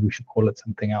 so maybe we should call it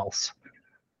something else.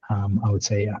 I would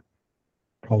say, yeah,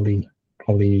 probably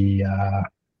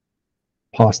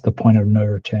past the point of no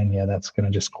return. Yeah, that's going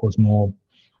to just cause more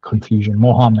confusion,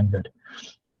 more harm than good.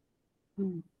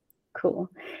 Cool.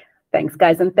 Thanks,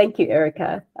 guys, and thank you,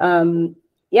 Erica.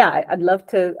 Yeah, I'd love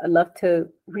to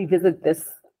revisit this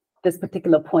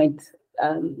particular point.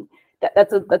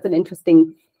 That's an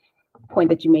interesting point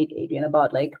that you made, Adrian,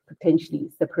 about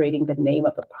potentially separating the name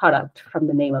of the product from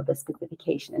the name of the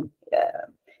specification, and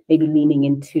maybe leaning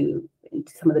into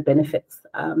into some of the benefits.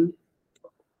 Some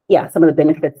of the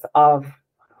benefits of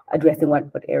addressing what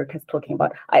Erica's talking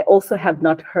about. I also have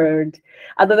not heard,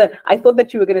 other than, I thought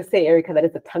that you were going to say, Erica, that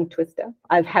it's a tongue twister.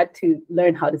 I've had to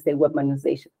learn how to say web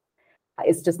monetization.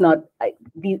 It's just not,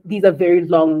 these are very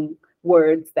long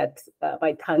words that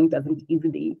my tongue doesn't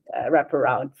easily wrap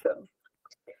around. So,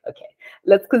 okay,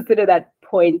 let's consider that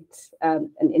point an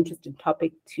interesting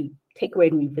topic to take away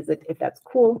and revisit if that's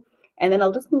cool. And then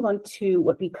I'll just move on to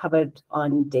what we covered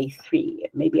on day 3.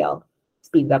 Maybe I'll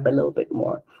speed it up a little bit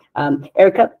more.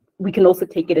 Erica, we can also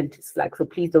take it into Slack, so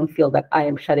please don't feel that I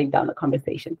am shutting down the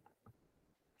conversation.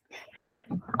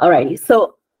 All righty,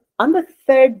 so on the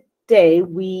 3rd day,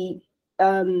 we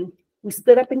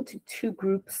split up into 2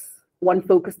 groups, one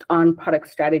focused on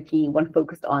product strategy, one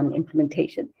focused on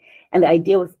implementation. And the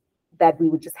idea was that we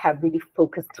would just have really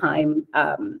focused time,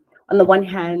 on the one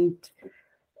hand,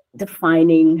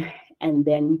 defining and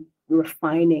then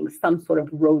refining some sort of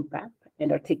roadmap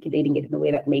and articulating it in a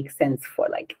way that makes sense for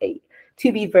like a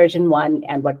to-be version 1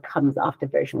 and what comes after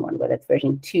version 1, whether it's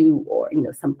version 2 or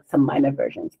some minor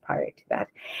versions prior to that.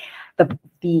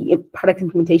 The product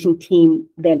implementation team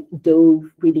then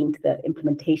dove really into the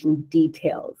implementation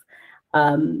details.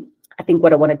 I think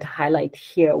what I wanted to highlight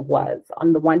here was,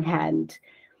 on the one hand,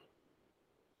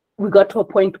 we got to a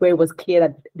point where it was clear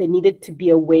that there needed to be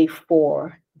a way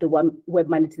for the web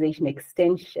monetization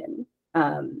extension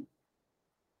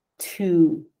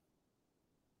to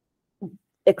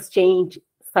exchange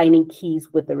signing keys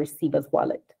with the receiver's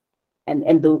wallet. And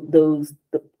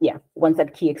once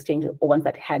that key exchange or once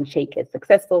that handshake is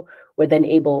successful, we're then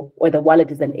able, or the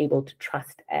wallet is then able to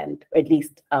trust and at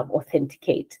least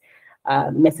authenticate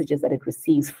messages that it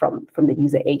receives from the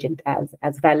user agent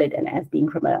as valid and as being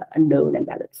from a known and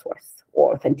valid source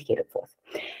or authenticated source.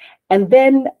 And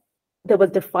then there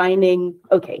was defining,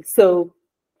 okay, so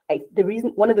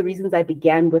one of the reasons I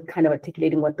began with kind of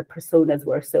articulating what the personas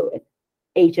were, so an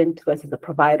agent versus a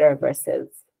provider versus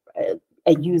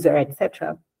a user,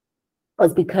 etc.,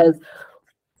 was because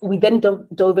we then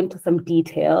dove into some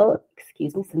detail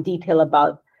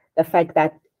about the fact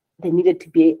that there needed to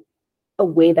be a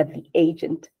way that the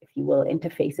agent, if you will,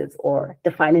 interfaces, or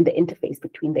defining the interface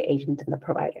between the agent and the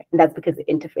provider. And that's because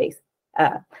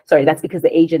that's because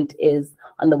the agent is,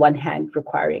 on the one hand,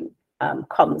 requiring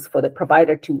comms for the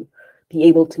provider to be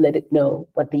able to let it know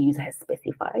what the user has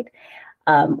specified,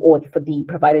 or for the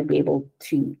provider to be able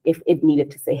to, if it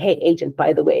needed to say, hey, agent,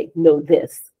 by the way, know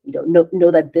this, know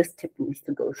that this tip needs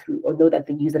to go through, or know that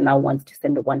the user now wants to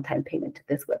send a one-time payment to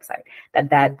this website,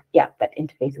 that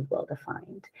interface is well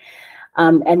defined.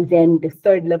 And then the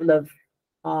third level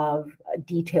of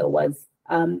detail was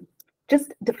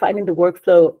just defining the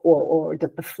workflow or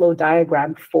the flow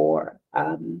diagram for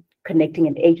connecting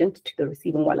an agent to the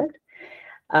receiving wallet,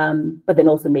 but then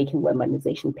also making web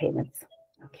monetization payments.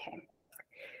 Okay,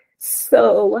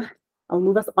 so I'll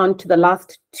move us on to the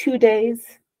last 2 days.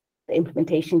 The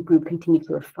implementation group continued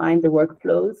to refine the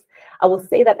workflows. I will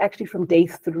say that actually from day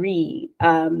 3,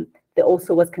 there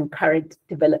also was concurrent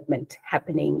development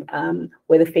happening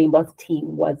where the Fameboss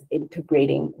team was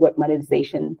integrating web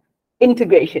monetization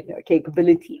integration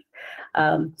capabilities,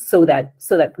 so that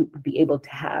we would be able to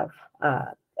have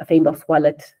a Fameboss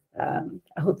wallet.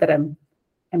 I hope that I'm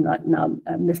not now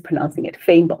mispronouncing it.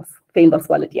 Fameboss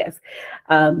wallet, yes.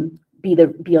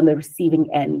 Be on the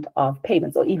receiving end of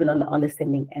payments, or even on the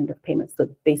sending end of payments. So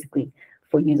basically,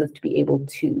 for users to be able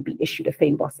to be issued a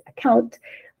Fameboss account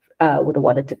with a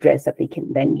wallet address that they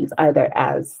can then use either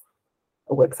as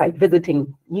a website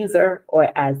visiting user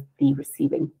or as the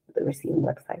receiving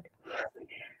website.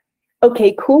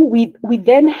 Okay, cool. We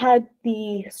then had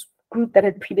the group that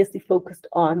had previously focused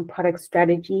on product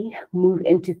strategy move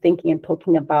into thinking and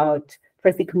talking about,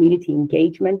 firstly, community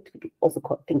engagement. We could also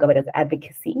think of it as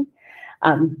advocacy,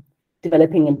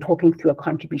 developing and talking through a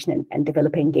contribution and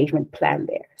developer engagement plan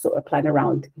there. So a plan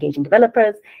around engaging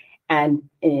developers and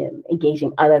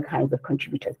engaging other kinds of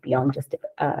contributors beyond just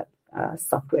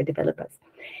software developers.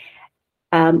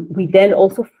 We then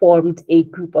also formed a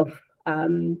group of,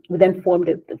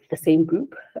 the same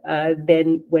group,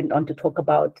 then went on to talk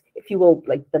about, if you will,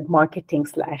 like the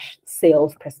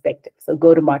marketing/sales perspective. So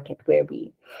go to market, where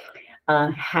we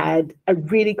had a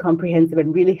really comprehensive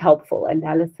and really helpful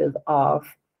analysis of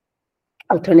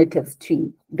alternatives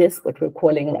to this, what we're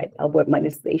calling like web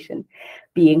monetization,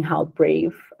 being how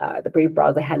Brave, the Brave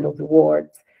browser handles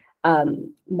rewards,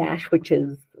 Mash, which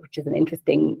is an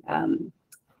interesting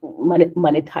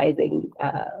monetizing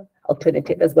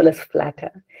alternative, as well as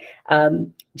Flatter.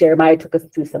 Jeremiah took us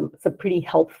through some pretty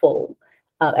helpful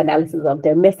analysis of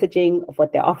their messaging, of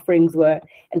what their offerings were,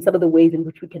 and some of the ways in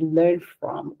which we can learn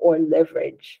from or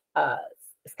leverage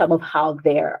some of how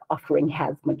their offering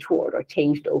has matured or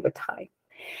changed over time.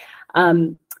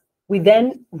 We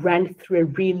then ran through a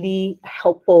really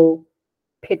helpful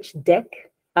pitch deck.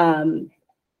 In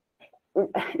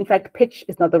fact, pitch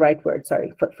is not the right word,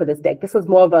 sorry, for this deck. This was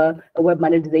more of a web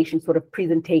monetization sort of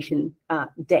presentation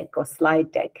deck or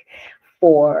slide deck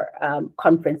for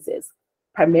conferences,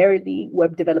 primarily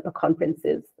web developer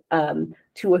conferences. 2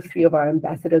 or 3 of our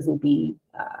ambassadors will be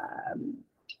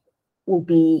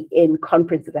in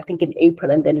conferences, I think in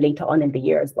April and then later on in the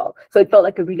year as well. So it felt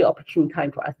like a really opportune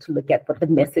time for us to look at what the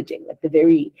messaging, like the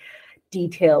very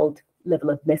detailed level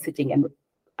of messaging and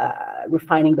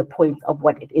refining the points of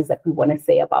what it is that we want to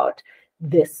say about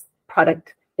this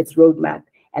product, its roadmap,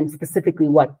 and specifically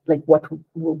what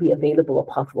will be available or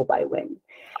possible by when.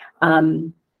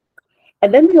 And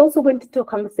then we also went into a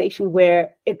conversation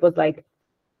where it was like,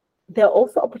 there are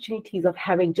also opportunities of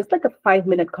having just like a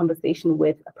 5-minute conversation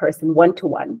with a person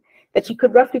one-to-one that you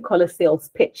could roughly call a sales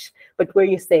pitch, but where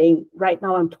you're saying, right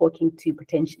now I'm talking to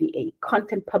potentially a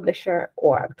content publisher,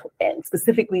 and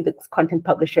specifically the content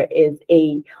publisher is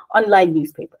a online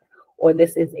newspaper, or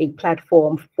this is a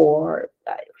platform for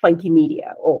funky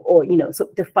media, or so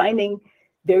defining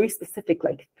very specific,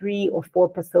 like 3 or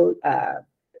 4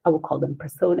 I will call them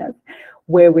personas,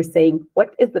 where we're saying,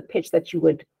 what is the pitch that you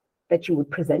would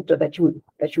present or that you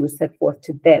would set forth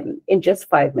to them in just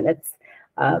 5 minutes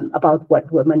about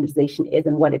what web monetization is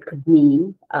and what it could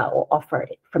mean or offer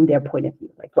from their point of view,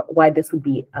 like why this would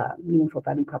be a meaningful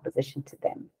value proposition to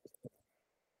them.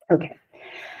 Okay,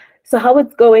 so how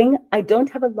it's going, I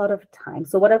don't have a lot of time.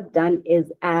 So what I've done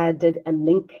is added a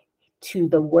link to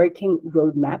the working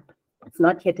roadmap. It's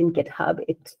not yet in GitHub.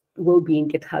 It will be in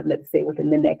GitHub, let's say, within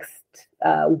the next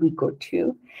week or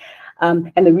 2.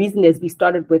 And the reason is we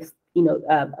started with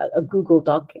a Google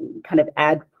Doc and kind of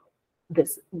add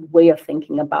this way of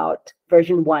thinking about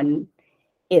version 1,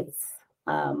 its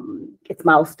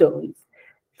milestones,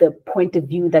 the point of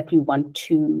view that we want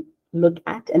to look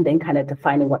at, and then kind of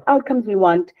defining what outcomes we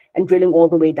want and drilling all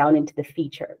the way down into the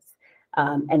features.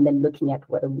 And then looking at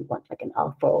whether we want like an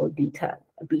alpha or beta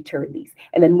release,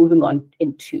 and then moving on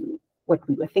into what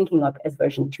we were thinking of as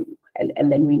version 2, and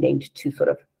then renamed to sort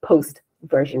of post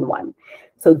version 1.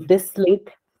 So this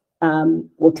link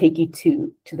will take you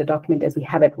to the document as we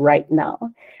have it right now.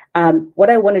 What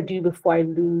I want to do before I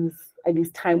lose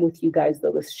time with you guys,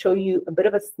 though, is show you a bit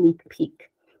of a sneak peek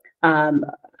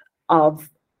of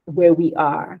where we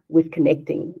are with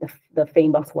connecting the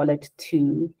Fameboss wallet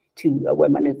to a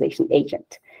web monetization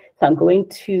agent. So I'm going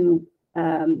to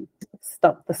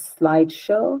stop the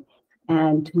slideshow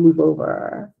and move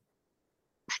over,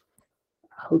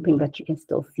 hoping that you can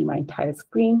still see my entire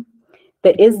screen.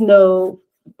 There is no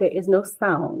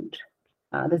sound.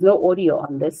 There's no audio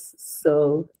on this,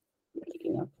 so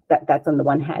that's on the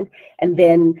one hand. And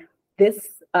then this,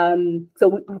 so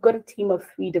we've got a team of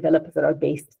 3 developers that are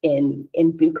based in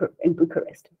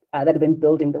Bucharest that have been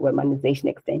building the web monetization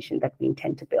extension that we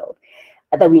intend to build,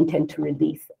 that we intend to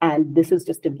release. And this is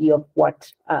just a view of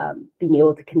what being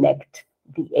able to connect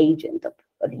the agent of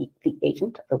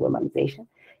the web monetization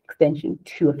extension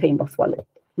to a Fameboss wallet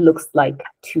looks like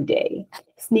today.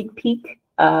 Sneak peek.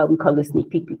 We call this sneak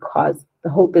peek because the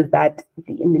hope is that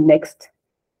in the next,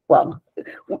 well,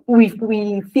 we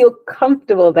feel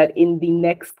comfortable that in the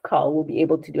next call we'll be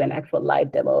able to do an actual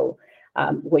live demo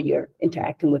where you're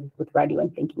interacting with Radio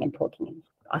and thinking and talking and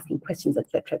asking questions,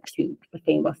 etc., to the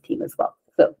Fameboss team as well.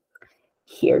 So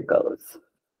here goes.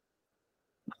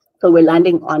 So we're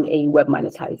landing on a web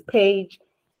monetized page,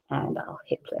 and I'll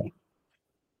hit play.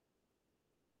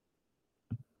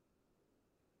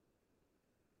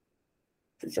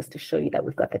 So just to show you that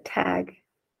we've got the tag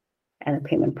and a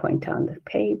payment pointer on the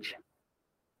page.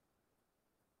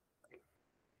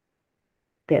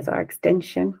 There's our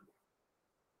extension.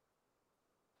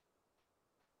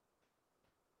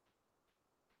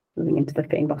 Moving into the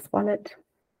Fameboss wallet.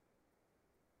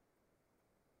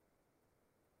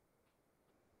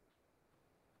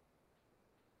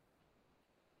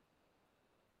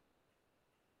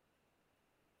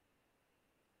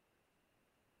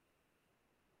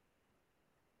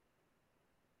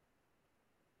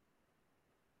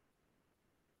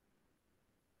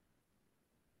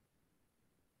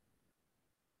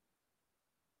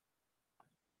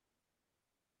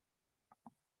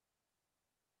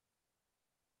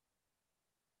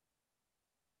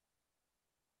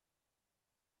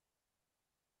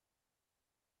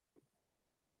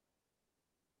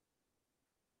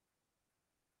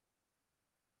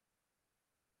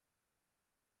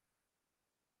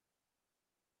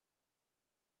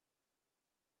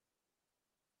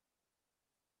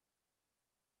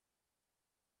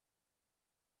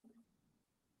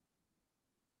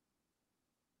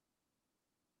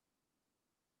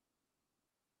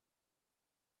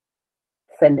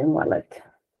 sending wallet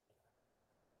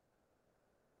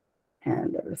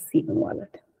and the receiving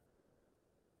wallet.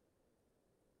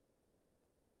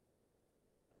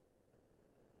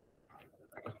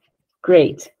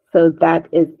 Great. So that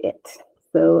is it.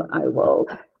 So I will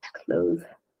close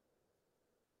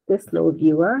this little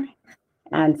viewer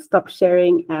and stop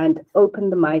sharing and open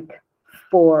the mic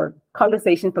for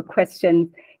conversation, for questions.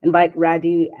 Invite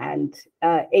Radu and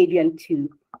Adrian to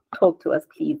talk to us,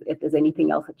 please, if there's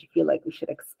anything else that you feel like we should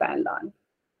expand on.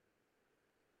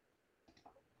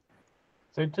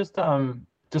 So just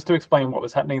to explain what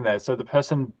was happening there. So the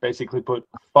person basically put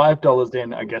 $5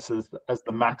 in, I guess, as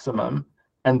the maximum,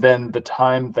 and then the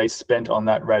time they spent on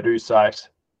that Radu site,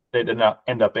 it did not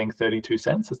end up being 32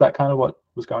 cents. Is that kind of what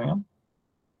was going on?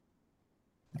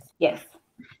 Yes.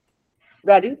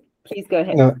 Radu, please go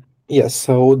ahead. Yes.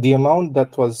 So the amount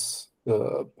that was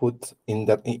put in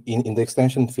that in the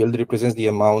extension field represents the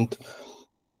amount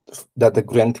that the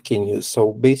grant can use.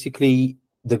 So basically,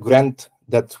 the grant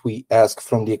that we ask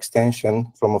from the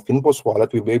extension from a Finpost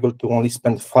wallet, we'll be able to only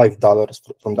spend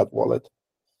 $5 from that wallet.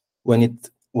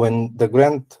 When the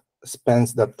grant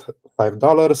spends that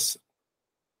 $5,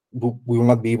 we will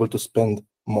not be able to spend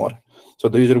more. So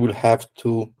the user will have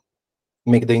to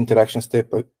make the interaction step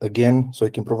again, so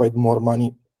it can provide more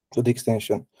money to the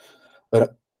extension.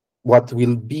 But what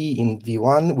will be in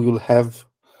V1, we will have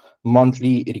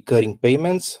monthly recurring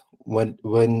payments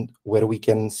where we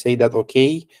can say that,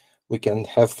 okay, we can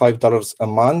have $5 a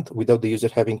month without the user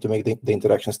having to make the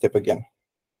interaction step again.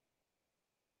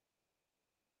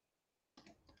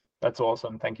 That's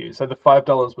awesome. Thank you. So the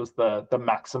 $5 was the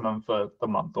maximum for the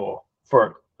month or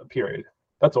for a period.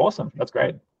 That's awesome. That's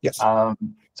great. Yes.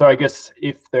 So I guess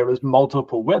if there was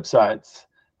multiple websites,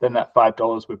 then that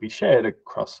 $5 would be shared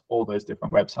across all those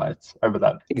different websites over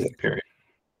that period.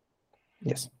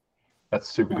 Yes. That's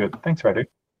super good. Thanks, Radu.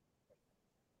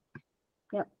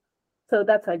 Yeah. So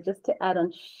that's right. Just to add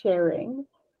on sharing,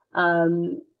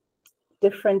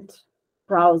 different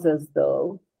browsers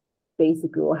though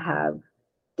basically will have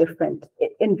different,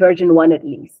 in version 1 at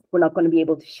least, we're not going to be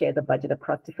able to share the budget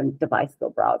across different devices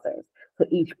or browsers. So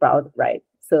each browser, right?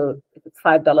 So if it's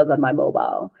 $5 on my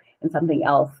mobile and something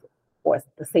else, or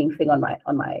the same thing on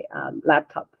my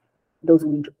laptop, those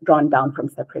will be drawn down from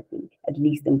separately, at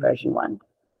least in version 1.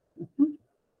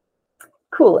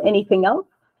 Cool. Anything else?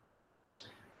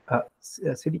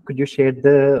 Siri, could you share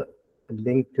the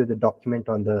link to the document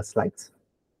on the slides?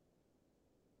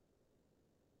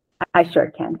 I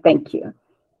sure can. Thank you.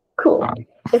 Cool.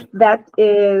 If there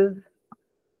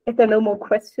are no more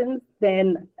questions,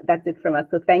 then that's it from us.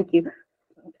 So thank you.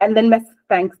 And then massive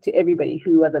thanks to everybody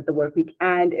who was at the work week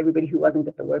and everybody who wasn't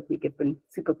at the work week. It's been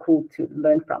super cool to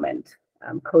learn from and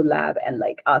collab and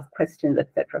like ask questions,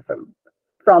 etc.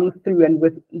 from through and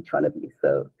with each one of you.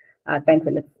 So thanks,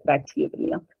 and it's back to you,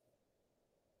 Vanilla.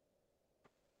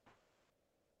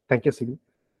 Thank you, Siri.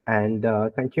 And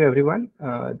thank you, everyone.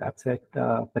 That's it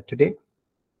for today.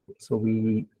 So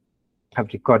we have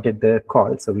recorded the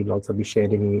call, so we'll also be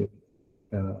sharing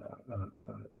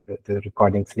the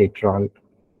recordings later on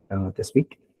this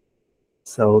week.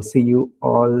 So see you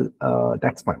all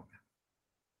next month.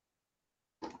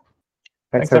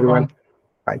 Thanks everyone.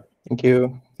 Bye. Thank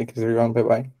you. Thank you, everyone.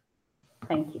 Bye-bye.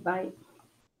 Thank you. Bye.